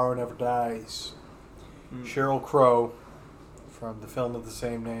 Tomorrow Never Dies. Sheryl Crow from the film of the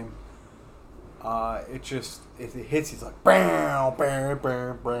same name. It hits. He's like bam, bam,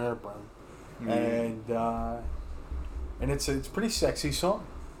 bam, bam, bam, and it's a pretty sexy song,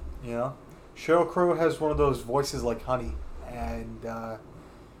 you know. Sheryl Crow has one of those voices like honey, and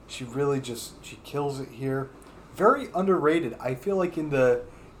she really she kills it here. Very underrated. I feel like in the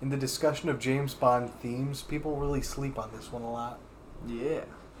discussion of James Bond themes, people really sleep on this one a lot. Yeah.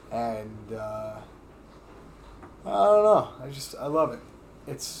 And I don't know. I love it.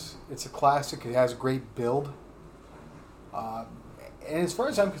 It's a classic. It has a great build. And as far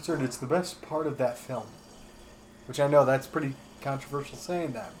as I'm concerned, it's the best part of that film. Which I know that's pretty controversial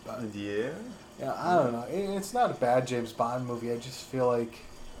saying that, but yeah, I don't know. It's not a bad James Bond movie. I just feel like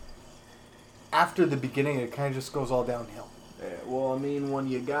after the beginning, it kind of just goes all downhill. Yeah, well, I mean, when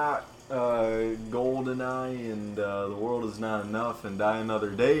you got GoldenEye and The World Is Not Enough and Die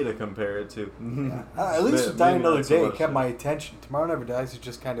Another Day to compare it to. Yeah. At least with Die Another Day, it kept my attention. Tomorrow Never Dies is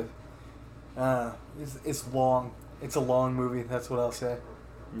just kind of... it's long. It's a long movie, that's what I'll say.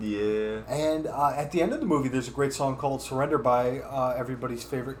 Yeah. And at the end of the movie, there's a great song called Surrender by everybody's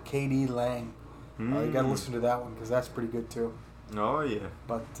favorite, K.D. Lang. You gotta listen to that one, because that's pretty good, too. Oh, yeah.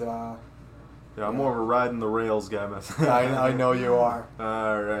 But... yeah, I'm more of a Riding the Rails guy myself. I know you are.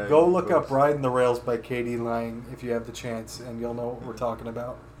 All right. Go look up Riding the Rails by K.D. Lang if you have the chance, and you'll know what we're talking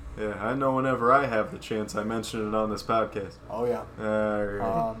about. Yeah, I know whenever I have the chance, I mention it on this podcast. Oh, yeah. All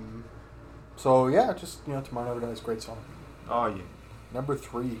right. So, yeah, just, Tomorrow Never Dies, great song. Oh, yeah. Number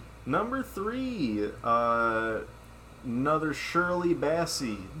 3. Another Shirley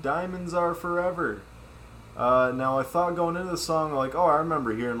Bassey, Diamonds Are Forever. Now, I thought going into the song, like, I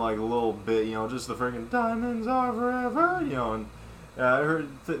remember hearing, like, a little bit, just the freaking Diamonds Are Forever, and I heard,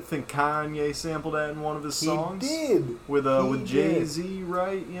 think Kanye sampled that in one of his songs. He did. With Jay-Z,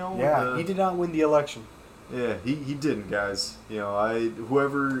 right? Yeah, he did not win the election. Yeah, he didn't, guys.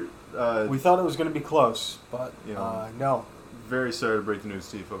 Whoever... we thought it was going to be close, but, no. Very sorry to break the news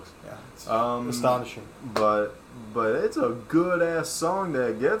to you folks. Yeah, it's astonishing. But it's a good ass song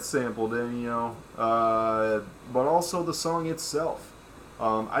that gets sampled in, but also the song itself.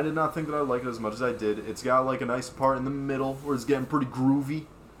 I did not think that I'd like it as much as I did. It's got like a nice part in the middle where it's getting pretty groovy.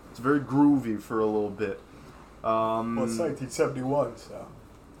 It's very groovy for a little bit. Well, it's 1971, so.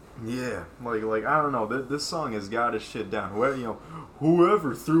 Yeah, like I don't know. This song has got his shit down.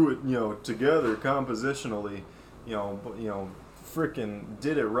 Whoever threw it, together compositionally, freaking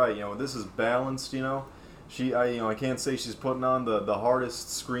did it right. This is balanced. I can't say she's putting on the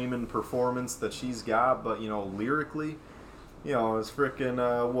hardest screaming performance that she's got, but lyrically, it's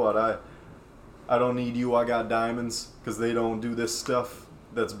freaking what I don't need you. I got diamonds because they don't do this stuff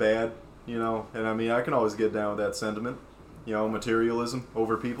that's bad. And I mean I can always get down with that sentiment. Materialism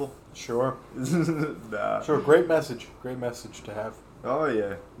over people. Sure. Nah. Sure. Great message. Great message to have. Oh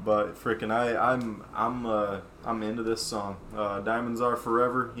yeah, but freaking I'm into this song. Diamonds Are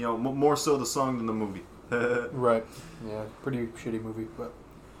Forever. More so the song than the movie. Right. Yeah. Pretty shitty movie, but.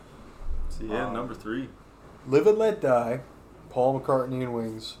 So yeah, number 3. Live and Let Die. Paul McCartney and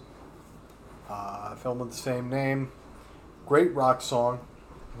Wings. Film with the same name. Great rock song.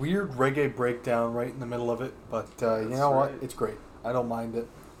 Weird reggae breakdown right in the middle of it, but you know what? It's great. I don't mind it.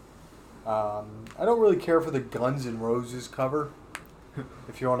 I don't really care for the Guns N' Roses cover.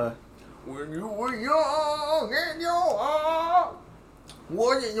 If you want to... When you were young and your heart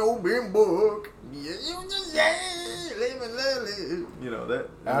wasn't your big book, you just say, live and let live. That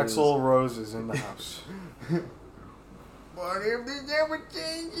Axl Rose is in the house. But if this ever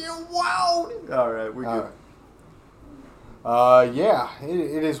change you won't. Alright, we're good. Yeah,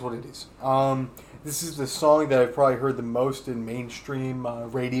 it is what it is. This is the song that I've probably heard the most in mainstream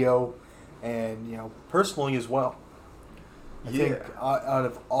radio, and personally as well. I think out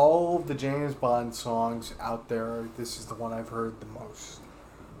of all the James Bond songs out there, this is the one I've heard the most.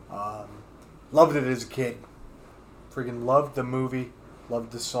 Loved it as a kid. Freaking loved the movie,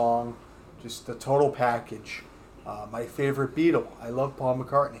 loved the song, just the total package. My favorite Beatle. I love Paul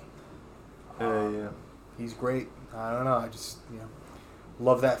McCartney. Yeah. He's great. I don't know. I just,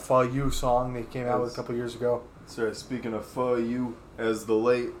 love that For You song they came out with a couple years ago. Sorry, speaking of For You, as the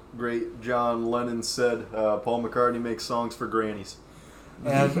late, great John Lennon said, Paul McCartney makes songs for grannies.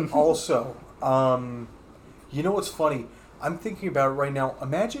 And also, what's funny? I'm thinking about it right now.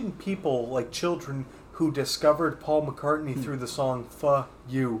 Imagine people, like children, who discovered Paul McCartney through the song For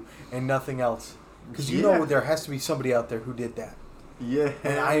You and nothing else. Because there has to be somebody out there who did that. Yeah.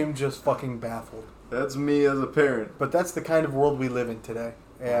 And I am just fucking baffled. That's me as a parent. But that's the kind of world we live in today.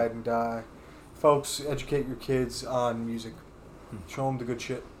 And, folks, educate your kids on music. Show them the good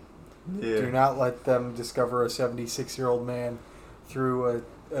shit. Yeah. Do not let them discover a 76-year-old man through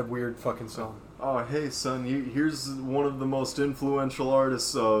a weird fucking song. Oh, hey, son, here's one of the most influential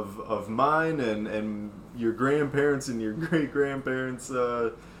artists of mine and your grandparents and your great-grandparents,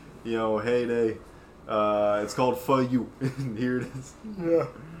 heyday. It's called For You. Here it is. Yeah.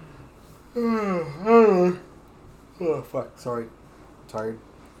 Oh, fuck. Sorry. I'm tired.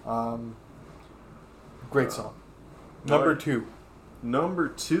 Great song. Number 2. Number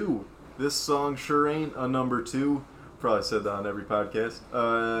 2. This song sure ain't a number 2. Probably said that on every podcast.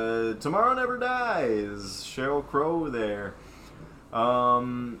 Tomorrow Never Dies. Sheryl Crow there.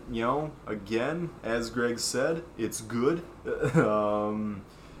 Again, as Greg said, it's good.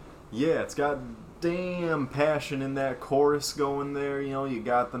 It's got damn passion in that chorus going there. You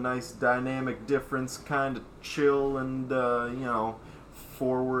got the nice dynamic difference, kind of chill and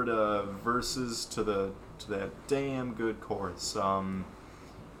forward verses to that damn good chorus. And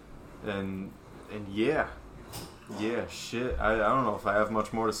yeah, shit. I don't know if I have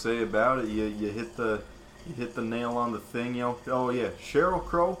much more to say about it. You hit the nail on the thing. Oh yeah, Sheryl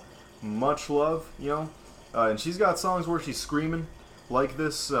Crow, much love. And she's got songs where she's screaming. Like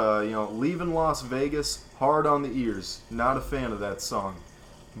this, Leaving Las Vegas, hard on the ears. Not a fan of that song.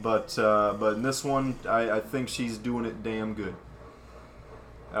 But in this one, I think she's doing it damn good.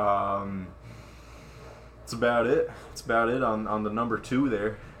 That's about it. That's about it on the number 2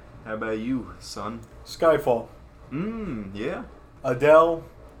 there. How about you, son? Skyfall. Yeah. Adele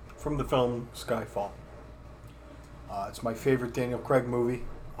from the film Skyfall. It's my favorite Daniel Craig movie.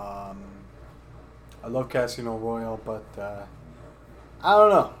 I love Casino Royale, but... I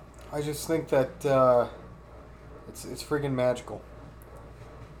don't know. I just think that it's friggin' magical.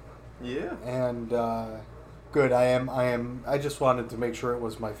 Yeah. And good. I just wanted to make sure it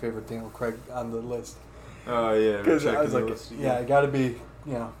was my favorite Daniel Craig on the list. Oh yeah. Because I was like, I gotta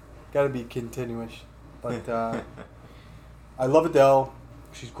be continuous. But I love Adele.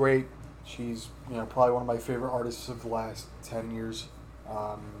 She's great. She's probably one of my favorite artists of the last 10 years.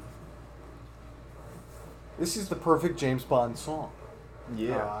 This is the perfect James Bond song.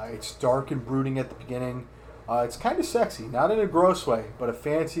 Yeah. It's dark and brooding at the beginning. It's kind of sexy, not in a gross way, but a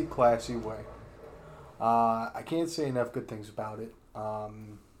fancy, classy way. I can't say enough good things about it.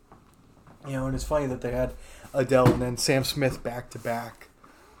 And it's funny that they had Adele and then Sam Smith back to back.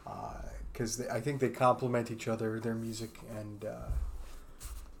 because I think they complement each other, their music and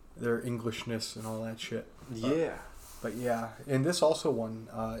their Englishness and all that shit. Yeah. But yeah, and this also won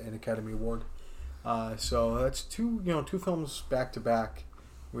an Academy Award. So that's two films back to back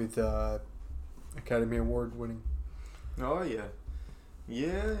with Academy Award winning. Oh yeah,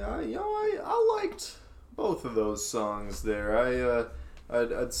 yeah. I liked both of those songs there.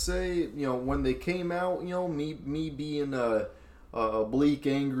 I'd say when they came out, me being a bleak,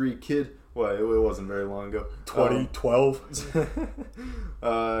 angry kid. Well, it wasn't very long ago. 2012.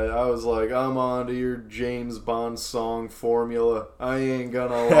 I was like, I'm on to your James Bond song formula. I ain't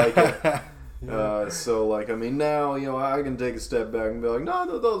gonna like it. Yeah. So, like, I mean, now, I can take a step back and be like,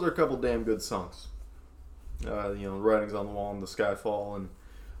 no, those are a couple damn good songs. Writings on the Wall and the Skyfall and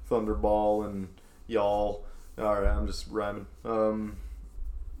Thunderball and Y'all. Alright, I'm just rhyming.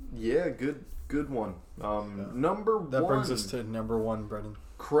 Yeah, good one. Number one. That brings us to number one, Brendan.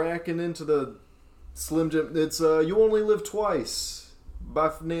 Cracking into the Slim Jim. It's You Only Live Twice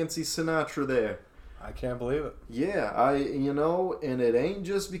by Nancy Sinatra there. I can't believe it. Yeah, and it ain't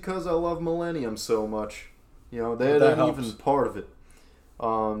just because I love Millennium so much. That ain't helps. even part of it.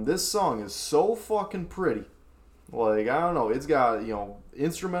 This song is so fucking pretty. Like, I don't know, it's got,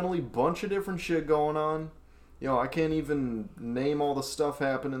 instrumentally bunch of different shit going on. I can't even name all the stuff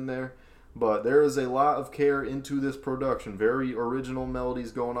happening there. But there is a lot of care into this production. Very original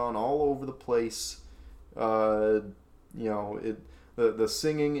melodies going on all over the place. The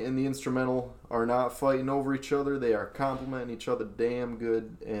singing and the instrumental are not fighting over each other. They are complementing each other damn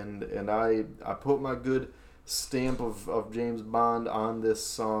good. And I put my good stamp of James Bond on this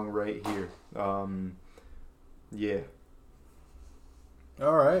song right here. Yeah.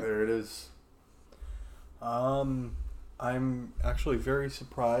 All right. There it is. I'm actually very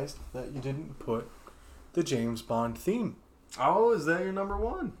surprised that you didn't put the James Bond theme. Oh, is that your number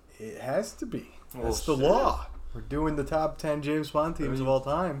one? It has to be. Well, That's the shit. law. We're doing the top 10 James Bond themes of all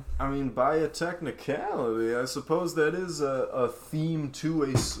time. I mean, by a technicality, I suppose that is a theme to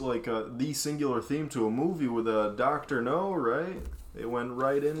the singular theme to a movie with a Dr. No, right? It went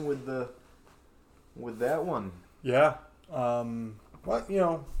right in with that one. Yeah. What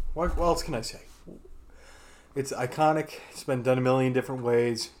else can I say? It's iconic. It's been done a million different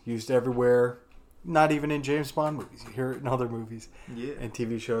ways, used everywhere. Not even in James Bond movies. You hear it in other movies Yeah. and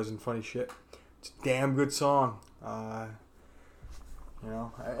TV shows and funny shit. It's a damn good song.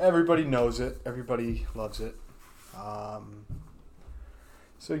 Everybody knows it. Everybody loves it.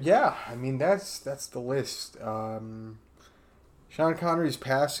 So yeah, I mean that's the list. Sean Connery's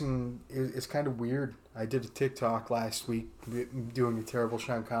passing is kind of weird. I did a TikTok last week doing a terrible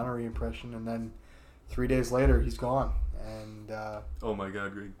Sean Connery impression, and then 3 days later he's gone. And Oh my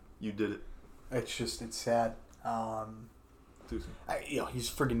God, Greg, you did it. it's sad. Too soon. He's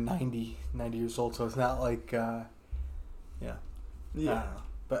friggin' 90 years old, so it's not like, yeah. I don't know.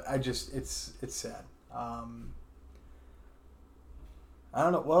 But it's sad. I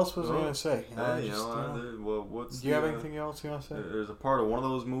don't know. What else was I going to say? What's do you have anything else you want to say? There's a part of one of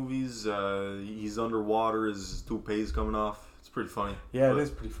those movies, he's underwater, his toupee's coming off. It's pretty funny. Yeah, it is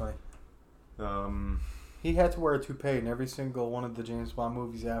pretty funny. Um, He had to wear a toupee in every single one of the James Bond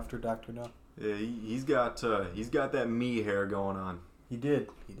movies after Dr. No. yeah, he's got that me hair going on. He did.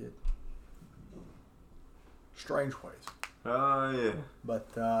 Strange ways. Yeah. But,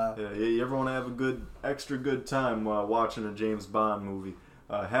 Yeah, you ever want to have a extra good time watching a James Bond movie?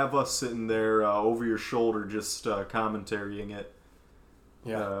 Have us sitting there over your shoulder just commentarying it.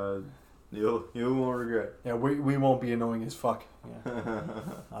 yeah. You won't regret. Yeah, we won't be annoying as fuck.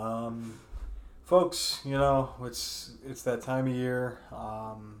 Yeah. Folks, it's that time of year.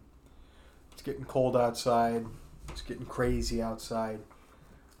 It's getting cold outside. It's getting crazy outside.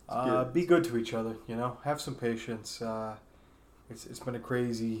 Be good to each other, Have some patience. It's been a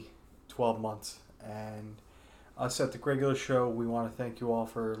crazy 12 months. And us at the regular show, we want to thank you all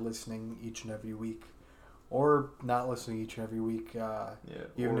for listening each and every week. Or not listening each and every week.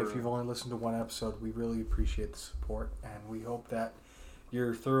 Even if you've only listened to one episode, we really appreciate the support. And we hope that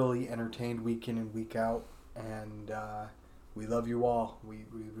you're thoroughly entertained week in and week out. And we love you all. We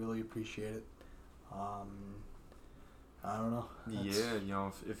really appreciate it. I don't know.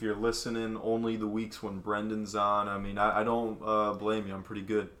 If you're listening only the weeks when Brendan's on, I mean, I don't blame you. I'm pretty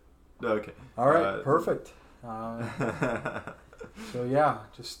good. Okay. All right. Perfect. So yeah,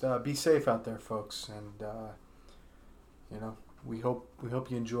 just be safe out there, folks, and we hope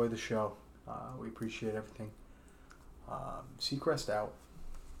you enjoy the show. We appreciate everything. Seacrest out.